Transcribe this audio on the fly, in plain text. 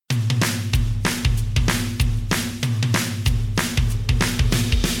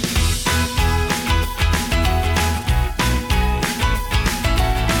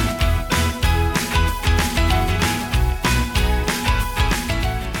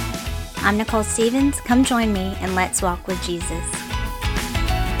I'm Nicole Stevens. Come join me and let's walk with Jesus.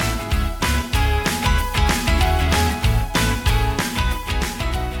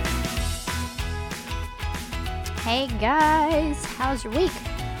 Hey guys, how's your week?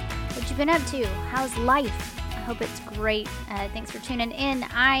 What you been up to? How's life? I hope it's great. Thanks for tuning in.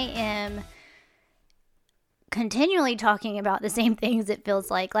 I am continually talking about the same things, it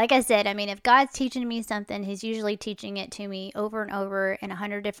feels like. Like I said, I mean, if God's teaching me something, he's usually teaching it to me over and over in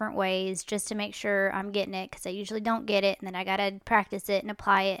 100 different ways just to make sure I'm getting it, because I usually don't get it, and then I got to practice it and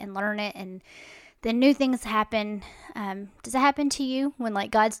apply it and learn it, and then new things happen. Does it happen to you when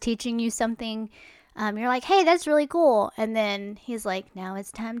like God's teaching you something? You're like, hey, that's really cool. And then he's like, now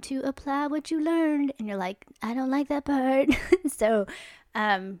it's time to apply what you learned. And you're like, I don't like that part. So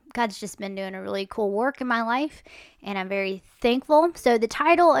God's just been doing a really cool work in my life, and I'm very thankful. So the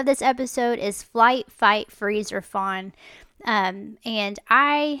title of this episode is Flight, Fight, Freeze, or Fawn. And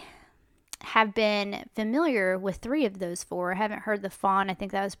I have been familiar with 3 of those 4. I haven't heard the fawn. I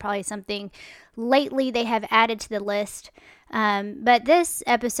think that was probably something lately they have added to the list. But this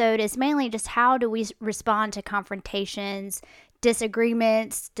episode is mainly just how do we respond to confrontations,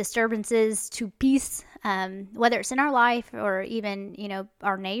 disagreements, disturbances to peace, whether it's in our life or even,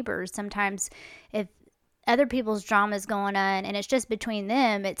 our neighbors. Sometimes if other people's drama is going on and it's just between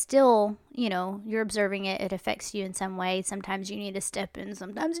them, it's still, you're observing it. It affects you in some way. Sometimes you need to step in,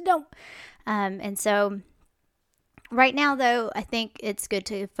 sometimes you don't. And so right now, though, I think it's good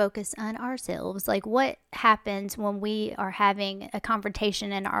to focus on ourselves. Like, what happens when we are having a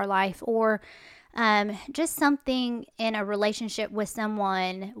confrontation in our life, or just something in a relationship with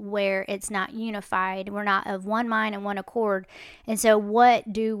someone where it's not unified. We're not of one mind and one accord. And so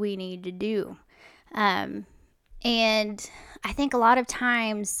what do we need to do? And I think a lot of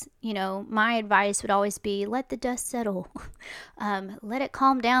times, my advice would always be, let the dust settle. Let it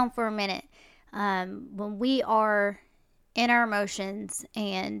calm down for a minute. When we are in our emotions,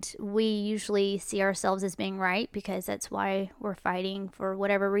 and we usually see ourselves as being right, because that's why we're fighting for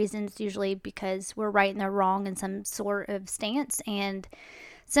whatever reasons, usually because we're right and they're wrong in some sort of stance. And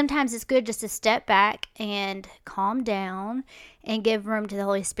sometimes it's good just to step back and calm down and give room to the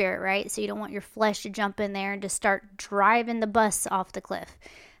Holy Spirit, right? So you don't want your flesh to jump in there and just start driving the bus off the cliff.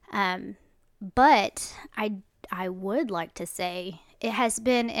 But I would like to say it has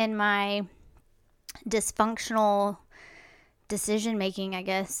been in my dysfunctional decision making, I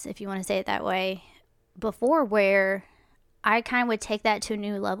guess, if you want to say it that way, before, where I kind of would take that to a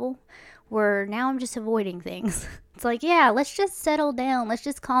new level, where now I'm just avoiding things. It's like, yeah, let's just settle down, let's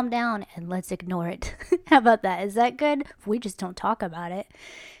just calm down, and let's ignore it. How about that? Is that good? If we just don't talk about it,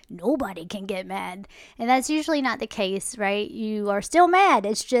 nobody can get mad. And that's usually not the case, right? You are still mad.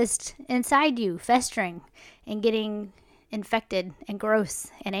 It's just inside you, festering and getting infected and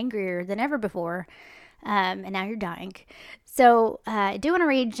gross and angrier than ever before. And now you're dying. So I do want to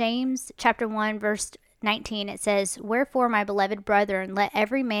read James chapter 1, verse 19. It says, wherefore, my beloved brethren, let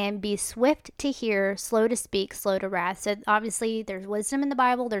every man be swift to hear, slow to speak, slow to wrath. So obviously there's wisdom in the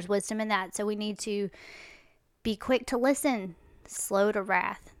Bible. There's wisdom in that. So we need to be quick to listen, slow to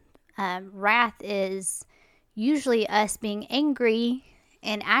wrath. Wrath is usually us being angry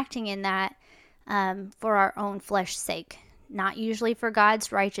and acting in that for our own flesh's sake. Not usually for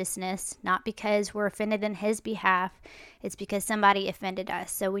God's righteousness, not because we're offended in his behalf. It's because somebody offended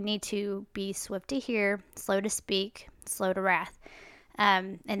us. So we need to be swift to hear, slow to speak, slow to wrath.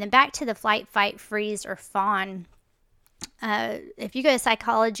 And then back to the flight, fight, freeze, or fawn. If you go to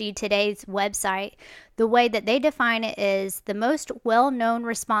Psychology Today's website, the way that they define it is the most well-known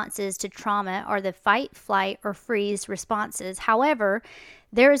responses to trauma are the fight, flight, or freeze responses. However,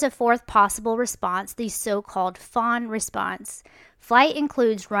 there is a 4th possible response, the so-called fawn response. Flight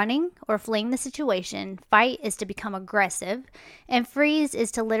includes running or fleeing the situation. Fight is to become aggressive. And freeze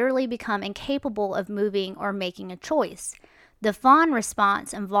is to literally become incapable of moving or making a choice. The fawn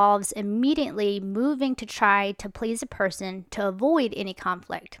response involves immediately moving to try to please a person to avoid any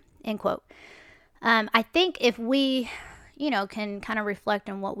conflict, end quote. I think if we, can kind of reflect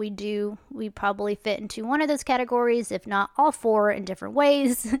on what we do, we probably fit into one of those categories, if not all 4 in different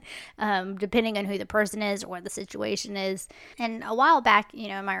ways, depending on who the person is or what the situation is. And a while back,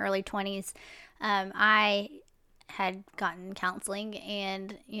 in my early 20s, I had gotten counseling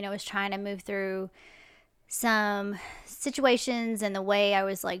and, was trying to move through some situations and the way I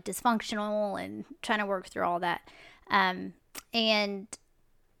was like dysfunctional and trying to work through all that. And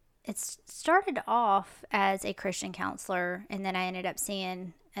it started off as a Christian counselor, and then I ended up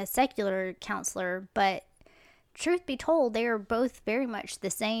seeing a secular counselor, but truth be told, they are both very much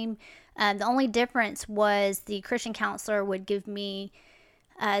the same. The only difference was the Christian counselor would give me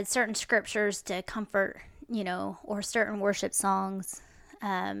certain scriptures to comfort, or certain worship songs,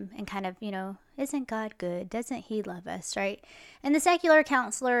 and kind of, isn't God good? Doesn't he love us, right? And the secular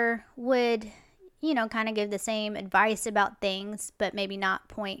counselor would, kind of give the same advice about things, but maybe not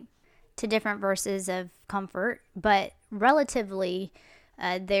point to different verses of comfort, but relatively,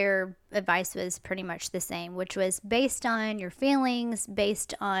 their advice was pretty much the same, which was based on your feelings,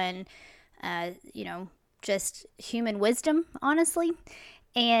 based on, just human wisdom, honestly.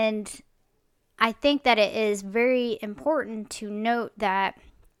 And I think that it is very important to note that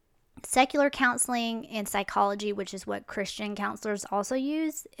secular counseling and psychology, which is what Christian counselors also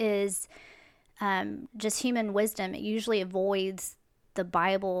use, is just human wisdom. It usually avoids the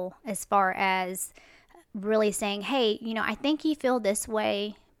Bible as far as really saying, hey, I think you feel this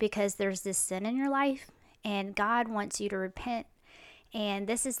way because there's this sin in your life and God wants you to repent. And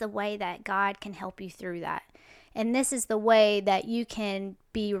this is the way that God can help you through that. And this is the way that you can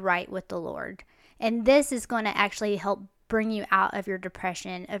be right with the Lord. And this is going to actually help bring you out of your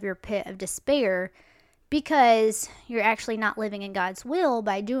depression, of your pit of despair, because you're actually not living in God's will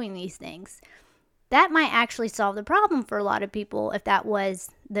by doing these things. That might actually solve the problem for a lot of people if that was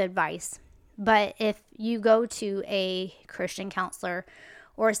the advice. But if you go to a Christian counselor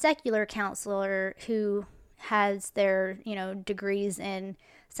or a secular counselor who has their, degrees in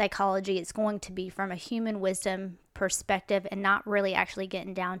psychology, it's going to be from a human wisdom perspective and not really actually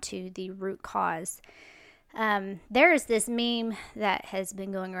getting down to the root cause. There is this meme that has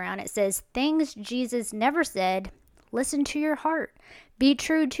been going around. It says, things Jesus never said: listen to your heart, be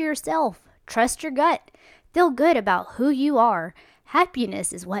true to yourself, trust your gut, feel good about who you are.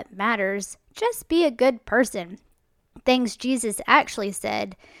 Happiness is what matters. Just be a good person. Things Jesus actually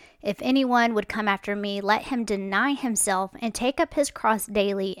said: if anyone would come after me, let him deny himself and take up his cross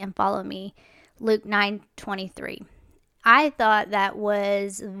daily and follow me. Luke 9:23. I thought that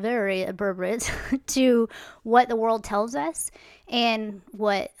was very appropriate to what the world tells us and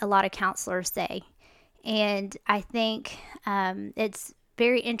what a lot of counselors say. And I think it's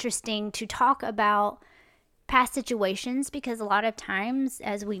very interesting to talk about past situations, because a lot of times,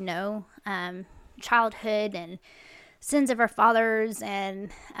 as we know, childhood and sins of our fathers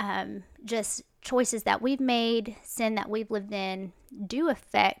and just choices that we've made, sin that we've lived in, do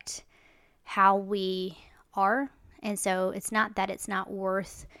affect how we are. And so it's not that it's not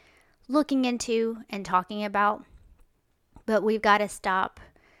worth looking into and talking about, but we've got to stop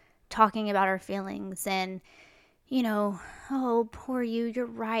talking about our feelings and, oh, poor you, you're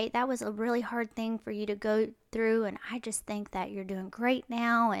right. That was a really hard thing for you to go through. And I just think that you're doing great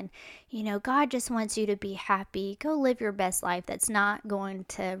now. And, God just wants you to be happy. Go live your best life. That's not going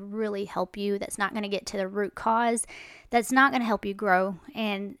to really help you. That's not going to get to the root cause. That's not going to help you grow.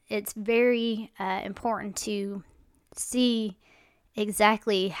 And it's very important to see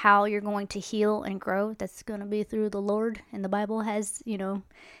exactly how you're going to heal and grow. That's going to be through the Lord, and the Bible has, the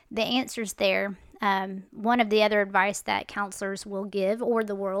answers there. One of the other advice that counselors will give, or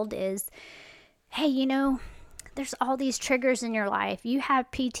the world, is, hey, there's all these triggers in your life. You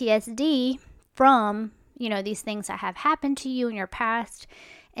have PTSD from, these things that have happened to you in your past.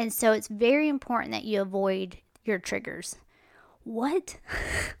 And so it's very important that you avoid your triggers. What?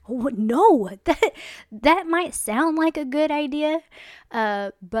 No, that might sound like a good idea,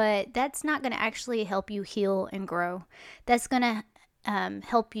 but that's not going to actually help you heal and grow. That's going to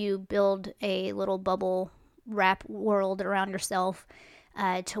help you build a little bubble wrap world around yourself,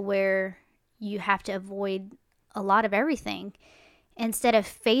 to where you have to avoid a lot of everything instead of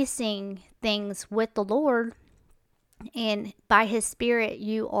facing things with the Lord. And by His Spirit,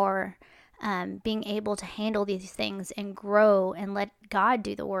 you are being able to handle these things and grow and let God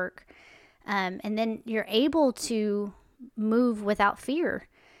do the work. And then you're able to move without fear.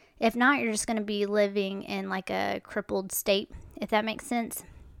 If not, you're just going to be living in like a crippled state, if that makes sense,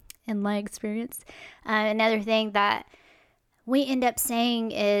 in my experience. Another thing that we end up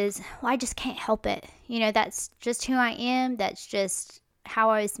saying is, well, I just can't help it. That's just who I am. That's just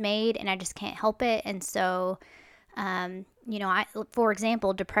how I was made, and I just can't help it. And so, for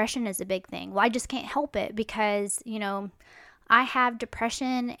example, depression is a big thing. Well, I just can't help it because, I have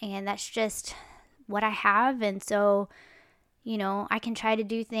depression and that's just what I have. And so, I can try to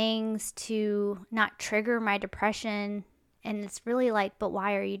do things to not trigger my depression. And it's really like, but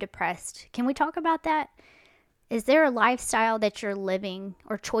why are you depressed? Can we talk about that? Is there a lifestyle that you're living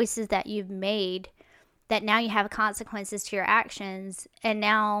or choices that you've made that now you have consequences to your actions, and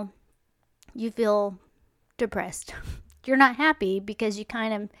now you feel depressed? You're not happy because you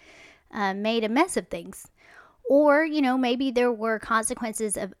kind of made a mess of things. Or, maybe there were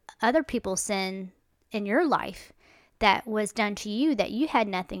consequences of other people's sin in your life that was done to you that you had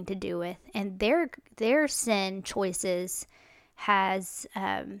nothing to do with, and their sin choices has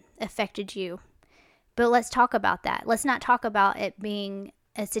affected you. But let's talk about that. Let's not talk about it being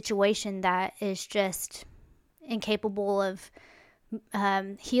a situation that is just incapable of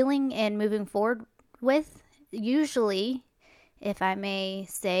healing and moving forward with. Usually, if I may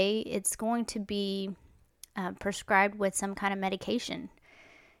say, it's going to be prescribed with some kind of medication.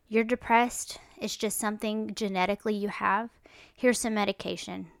 You're depressed, it's just something genetically you have. Here's some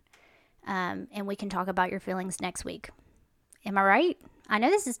medication, and we can talk about your feelings next week. Am I right? I know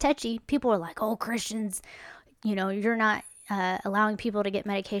this is touchy. People are like, oh, Christians, you're not allowing people to get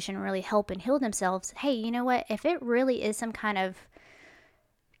medication and really help and heal themselves. Hey, you know what? If it really is some kind of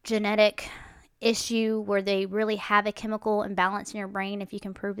genetic issue where they really have a chemical imbalance in your brain, if you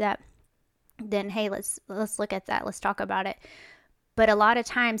can prove that, then hey, let's look at that. Let's talk about it. But a lot of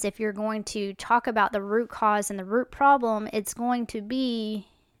times, if you're going to talk about the root cause and the root problem, it's going to be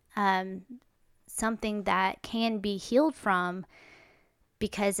something that can be healed from,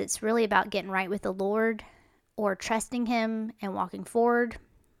 because it's really about getting right with the Lord or trusting Him and walking forward.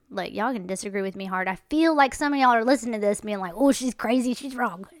 Like, y'all can disagree with me hard. I feel like some of y'all are listening to this being like, oh, she's crazy, she's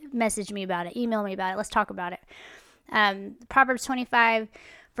wrong. Message me about it. Email me about it. Let's talk about it. Proverbs 25,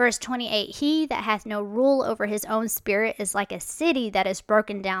 verse 28, he that hath no rule over his own spirit is like a city that is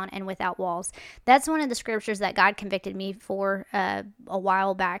broken down and without walls. That's one of the scriptures that God convicted me for a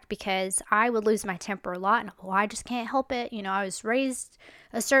while back, because I would lose my temper a lot. And I just can't help it. I was raised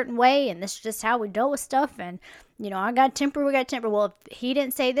a certain way, and this is just how we dealt with stuff. And, I got temper, we got temper. Well, if he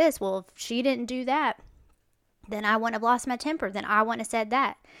didn't say this, well, if she didn't do that, then I wouldn't have lost my temper. Then I wouldn't have said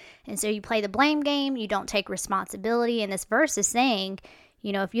that. And so you play the blame game. You don't take responsibility. And this verse is saying,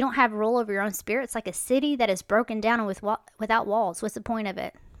 if you don't have rule over your own spirit, it's like a city that is broken down and without walls. What's the point of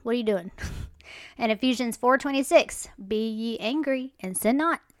it? What are you doing? And Ephesians 4:26, be ye angry and sin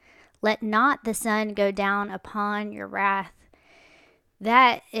not. Let not the sun go down upon your wrath.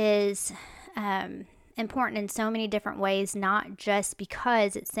 That is important in so many different ways, not just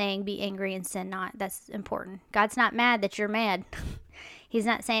because it's saying be angry and sin not. That's important. God's not mad that you're mad. He's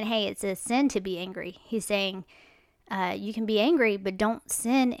not saying, hey, it's a sin to be angry. He's saying, you can be angry, but don't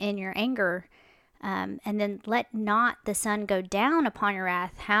sin in your anger. And then let not the sun go down upon your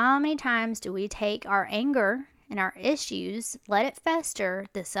wrath. How many times do we take our anger and our issues, let it fester,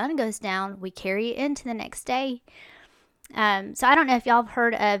 the sun goes down, we carry it into the next day? So I don't know if y'all have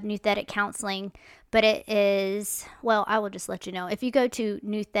heard of Nouthetic Counseling, but it is, well, I will just let you know. If you go to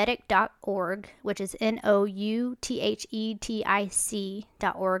nouthetic.org, which is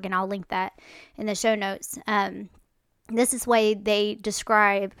nouthetic.org, and I'll link that in the show notes. This is the way they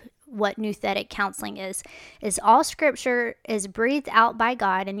describe what Nouthetic Counseling is all scripture is breathed out by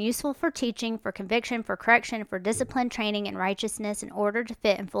God and useful for teaching, for conviction, for correction, for discipline, training, and righteousness, in order to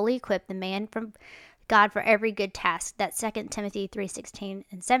fit and fully equip the man from God for every good task. That's 2 Timothy 3:16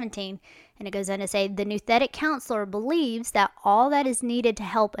 and 17. And it goes on to say, the Nouthetic counselor believes that all that is needed to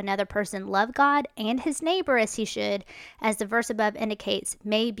help another person love God and his neighbor as he should, as the verse above indicates,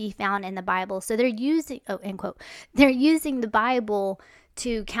 may be found in the Bible. So they're using, end quote, they're using the Bible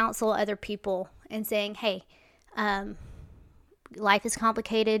to counsel other people and saying, hey, life is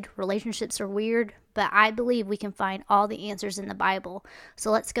complicated, relationships are weird, but I believe we can find all the answers in the Bible.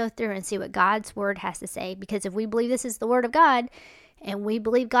 So let's go through and see what God's word has to say. Because if we believe this is the word of God, and we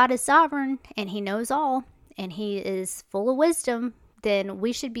believe God is sovereign, and he knows all, and he is full of wisdom, then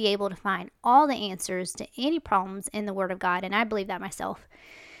we should be able to find all the answers to any problems in the word of God. And I believe that myself.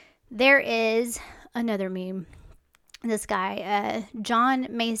 There is another meme. This guy, John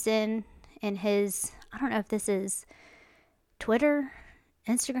Mason, and his, I don't know if this is Twitter,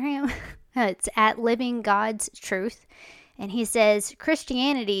 Instagram. It's at Living God's Truth. And he says,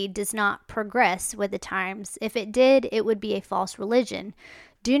 Christianity does not progress with the times. If it did, it would be a false religion.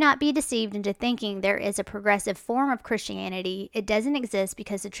 Do not be deceived into thinking there is a progressive form of Christianity. It doesn't exist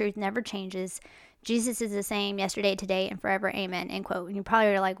because the truth never changes. Jesus is the same yesterday, today, and forever. Amen. End quote. And you probably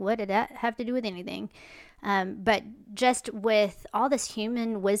are like, what did that have to do with anything? But just with all this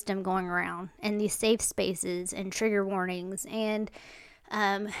human wisdom going around and these safe spaces and trigger warnings and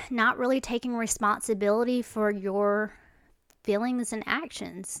not really taking responsibility for your feelings and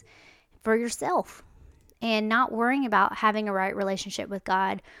actions for yourself, and not worrying about having a right relationship with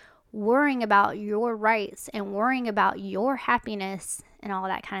God, worrying about your rights and worrying about your happiness and all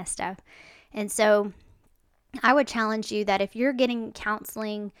that kind of stuff. And so I would challenge you that if you're getting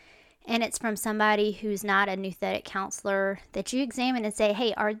counseling and it's from somebody who's not a Nouthetic counselor, that you examine and say,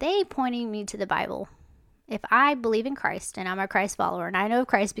 hey, are they pointing me to the Bible? If I believe in Christ and I'm a Christ follower and I know of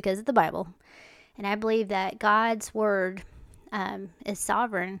Christ because of the Bible, and I believe that God's word is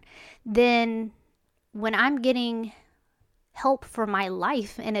sovereign, then when I'm getting help for my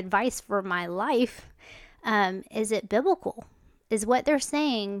life and advice for my life, is it biblical? Is what they're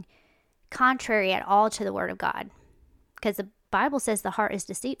saying contrary at all to the word of God? Because the Bible says the heart is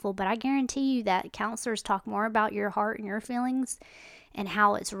deceitful, but I guarantee you that counselors talk more about your heart and your feelings and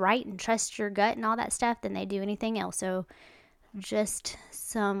how it's right and trust your gut and all that stuff than they do anything else. So just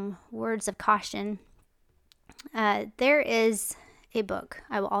some words of caution. There is a book.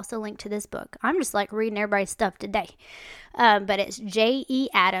 I will also link to this book. I'm just like reading everybody's stuff today. But it's J.E.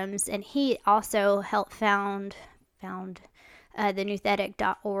 Adams, and he also helped found the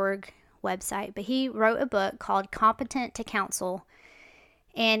nuthetic.org website. But he wrote a book called Competent to Counsel.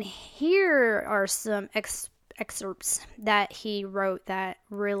 And here are some excerpts that he wrote that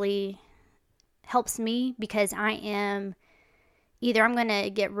really helps me, because I am either I'm going to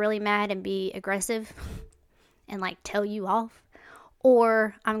get really mad and be aggressive and like tell you off,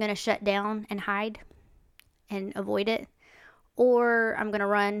 or I'm going to shut down and hide and avoid it, or I'm going to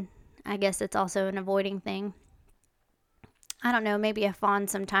run. I guess it's also an avoiding thing. I don't know, maybe a fawn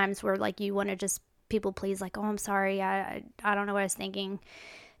sometimes where like you want to just people please, like, oh, I'm sorry, I don't know what I was thinking,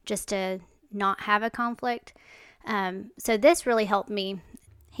 just to not have a conflict. So this really helped me.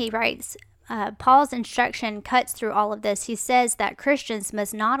 He writes, Paul's instruction cuts through all of this. He says that Christians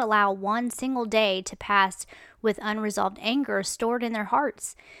must not allow one single day to pass with unresolved anger stored in their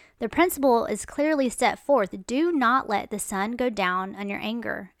hearts. The principle is clearly set forth. Do not let the sun go down on your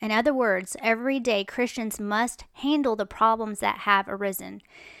anger. In other words, every day Christians must handle the problems that have arisen.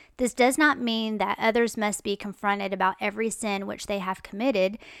 This does not mean that others must be confronted about every sin which they have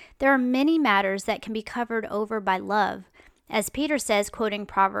committed. There are many matters that can be covered over by love. As Peter says, quoting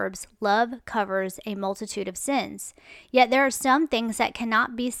Proverbs, love covers a multitude of sins. Yet there are some things that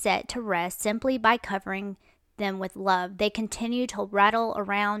cannot be set to rest simply by covering them with love. They continue to rattle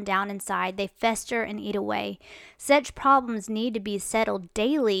around down inside. They fester and eat away. Such problems need to be settled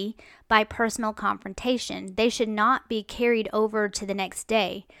daily by personal confrontation. They should not be carried over to the next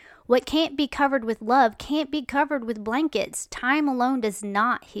day. What can't be covered with love can't be covered with blankets. Time alone does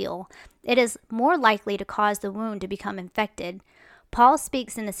not heal. It is more likely to cause the wound to become infected. Paul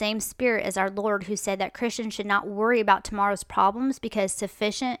speaks in the same spirit as our Lord, who said that Christians should not worry about tomorrow's problems because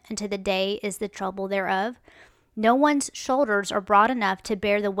sufficient unto the day is the trouble thereof. No one's shoulders are broad enough to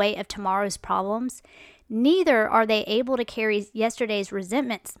bear the weight of tomorrow's problems. Neither are they able to carry yesterday's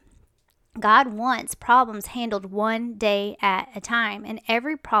resentments. God wants problems handled one day at a time, and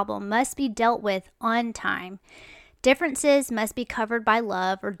every problem must be dealt with on time. Differences must be covered by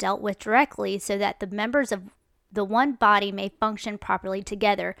love or dealt with directly so that the members of the one body may function properly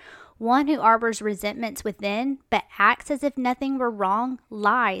together. One who harbors resentments within but acts as if nothing were wrong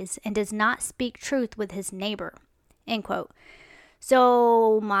lies and does not speak truth with his neighbor. End quote.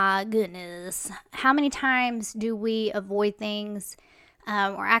 So, my goodness, how many times do we avoid things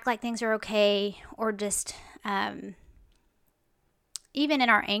or act like things are okay, or just even in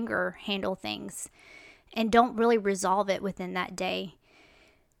our anger handle things and don't really resolve it within that day?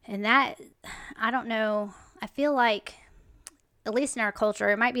 And that, I don't know, I feel like, at least in our culture,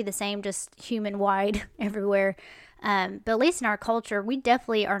 it might be the same just human-wide everywhere, but at least in our culture, we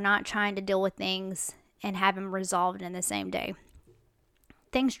definitely are not trying to deal with things and have them resolved in the same day.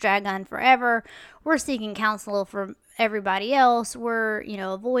 Things drag on forever. We're seeking counsel from everybody else. We're,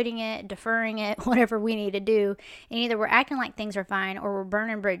 avoiding it, deferring it, whatever we need to do. And either we're acting like things are fine or we're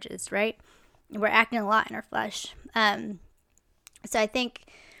burning bridges, right? We're acting a lot in our flesh. So I think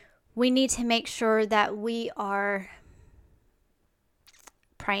we need to make sure that we are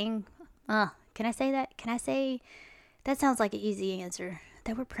praying. Can I say that? Can I say that? Sounds like an easy answer,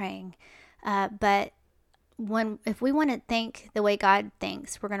 that we're praying. But if we want to think the way God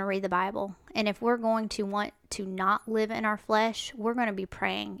thinks, we're going to read the Bible. And if we're going to want to not live in our flesh, we're going to be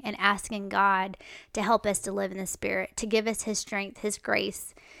praying and asking God to help us to live in the Spirit, to give us His strength, His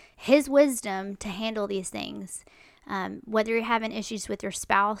grace, His wisdom to handle these things. Whether you're having issues with your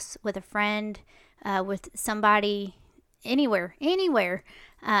spouse, with a friend, with somebody, anywhere,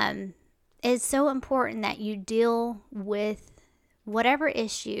 it's so important that you deal with whatever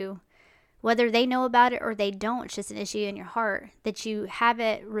issue, whether they know about it or they don't. It's just an issue in your heart, that you have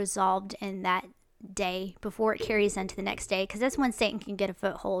it resolved in that day before it carries into the next day, because that's when Satan can get a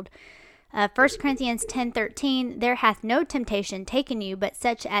foothold. 1 Corinthians 10:13, there hath no temptation taken you, but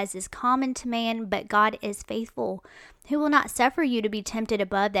such as is common to man, but God is faithful, who will not suffer you to be tempted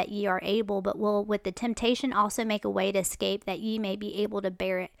above that ye are able, but will with the temptation also make a way to escape, that ye may be able to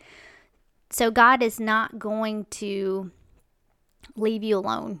bear it. So God is not going to leave you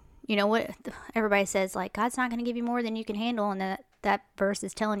alone. You know what everybody says, like, God's not going to give you more than you can handle. And that verse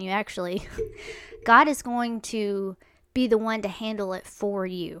is telling you, actually, God is going to be the one to handle it for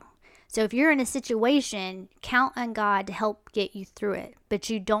you. So if you're in a situation, count on God to help get you through it. But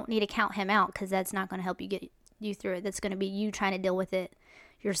you don't need to count him out, because that's not going to help you get you through it. That's going to be you trying to deal with it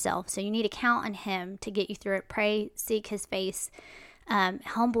yourself. So you need to count on him to get you through it. Pray, seek his face,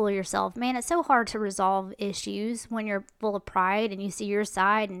 humble yourself. Man, it's so hard to resolve issues when you're full of pride and you see your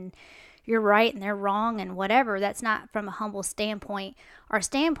side and you're right and they're wrong and whatever. That's not from a humble standpoint. Our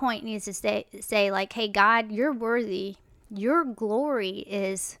standpoint needs to say like, hey, God, you're worthy. Your glory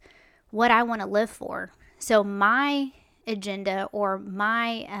is what I want to live for. So my agenda or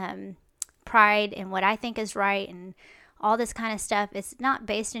my pride and what I think is right and all this kind of stuff, it's not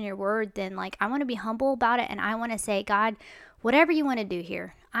based in your word. Then, like, I want to be humble about it, and I want to say, God, whatever you want to do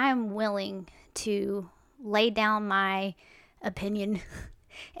here, I am willing to lay down my opinion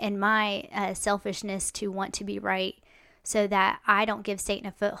and my selfishness to want to be right, so that I don't give Satan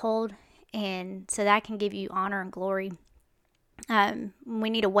a foothold, and so that I can give you honor and glory. We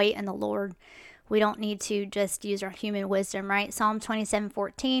need to wait in the Lord. We don't need to just use our human wisdom, right? Psalm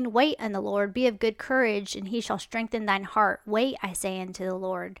 27:14, wait on the Lord, be of good courage, and he shall strengthen thine heart. Wait, I say unto the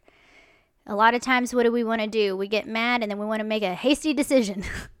Lord. A lot of times, what do we want to do? We get mad and then we want to make a hasty decision.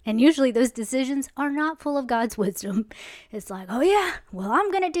 And usually those decisions are not full of God's wisdom. It's like, oh yeah, well,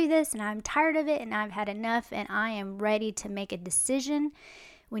 I'm going to do this and I'm tired of it and I've had enough and I am ready to make a decision.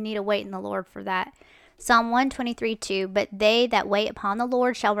 We need to wait in the Lord for that. Psalm 123:2, but they that wait upon the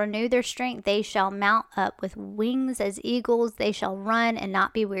Lord shall renew their strength. They shall mount up with wings as eagles. They shall run and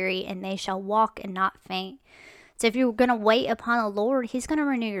not be weary, and they shall walk and not faint. So if you're going to wait upon the Lord, he's going to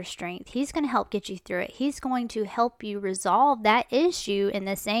renew your strength. He's going to help get you through it. He's going to help you resolve that issue in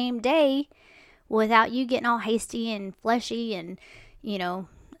the same day without you getting all hasty and fleshy and,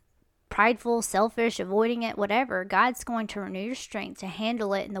 prideful, selfish, avoiding it, whatever. God's going to renew your strength to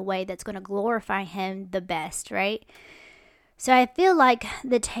handle it in the way that's going to glorify him the best, right? So I feel like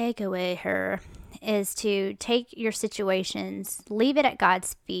the takeaway here is to take your situations, leave it at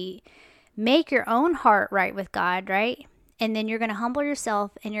God's feet, make your own heart right with God, right? And then you're going to humble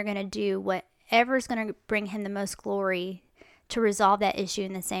yourself and you're going to do whatever is going to bring him the most glory to resolve that issue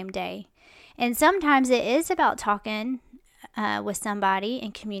in the same day. And sometimes it is about talking with somebody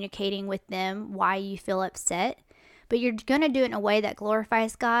and communicating with them why you feel upset, but you're going to do it in a way that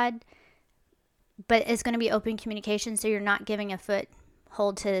glorifies God, but it's going to be open communication, so you're not giving a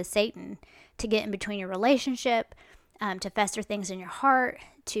foothold to Satan to get in between your relationship, to fester things in your heart,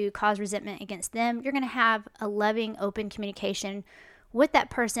 to cause resentment against them. You're going to have a loving, open communication with that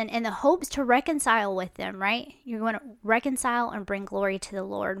person in the hopes to reconcile with them, right? You're going to reconcile and bring glory to the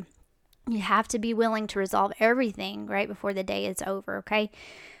Lord. You have to be willing to resolve everything right before the day is over, okay?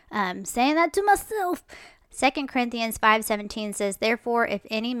 Saying that to myself. 2 Corinthians 5:17 says, therefore, if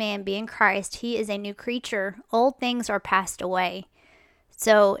any man be in Christ, he is a new creature. Old things are passed away.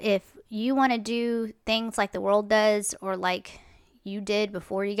 So if you want to do things like the world does, or like you did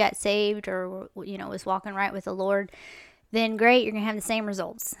before you got saved, or, was walking right with the Lord, then great, you're going to have the same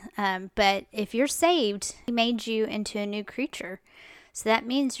results. But if you're saved, he made you into a new creature. So that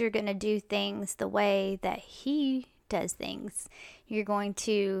means you're going to do things the way that he does things. You're going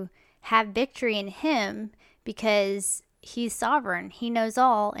to have victory in him because he's sovereign. He knows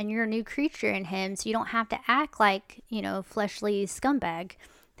all, and you're a new creature in him. So you don't have to act like, fleshly scumbag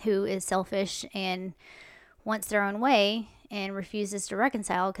who is selfish and wants their own way and refuses to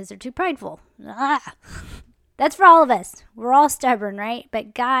reconcile because they're too prideful. That's for all of us. We're all stubborn, right?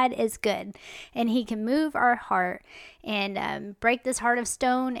 But God is good, and he can move our heart and break this heart of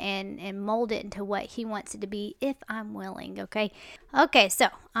stone and mold it into what he wants it to be if I'm willing, okay? Okay, so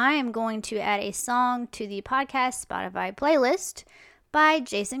I am going to add a song to the podcast Spotify playlist by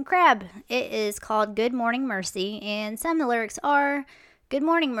Jason Crabb. It is called Good Morning Mercy, and some of the lyrics are, good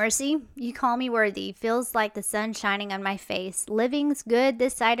morning, mercy. You call me worthy. Feels like the sun shining on my face. Living's good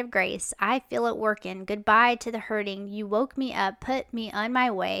this side of grace. I feel it working. Goodbye to the hurting. You woke me up, put me on my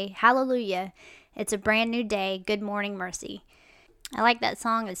way. Hallelujah. It's a brand new day. Good morning, mercy. I like that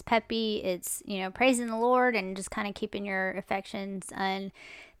song. It's peppy. It's, praising the Lord and just kind of keeping your affections on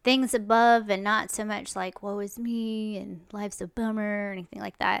things above and not so much like, woe is me and life's a bummer or anything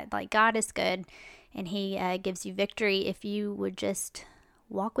like that. Like, God is good, and he gives you victory if you would just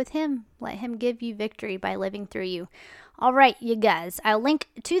walk with him. Let him give you victory by living through you. All right, you guys, I'll link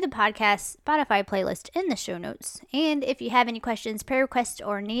to the podcast Spotify playlist in the show notes. And if you have any questions, prayer requests,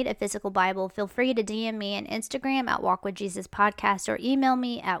 or need a physical Bible, feel free to DM me on Instagram at Walk with Jesus Podcast, or email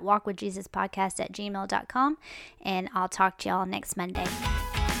me at walkwithjesuspodcast@gmail.com. And I'll talk to y'all next Monday.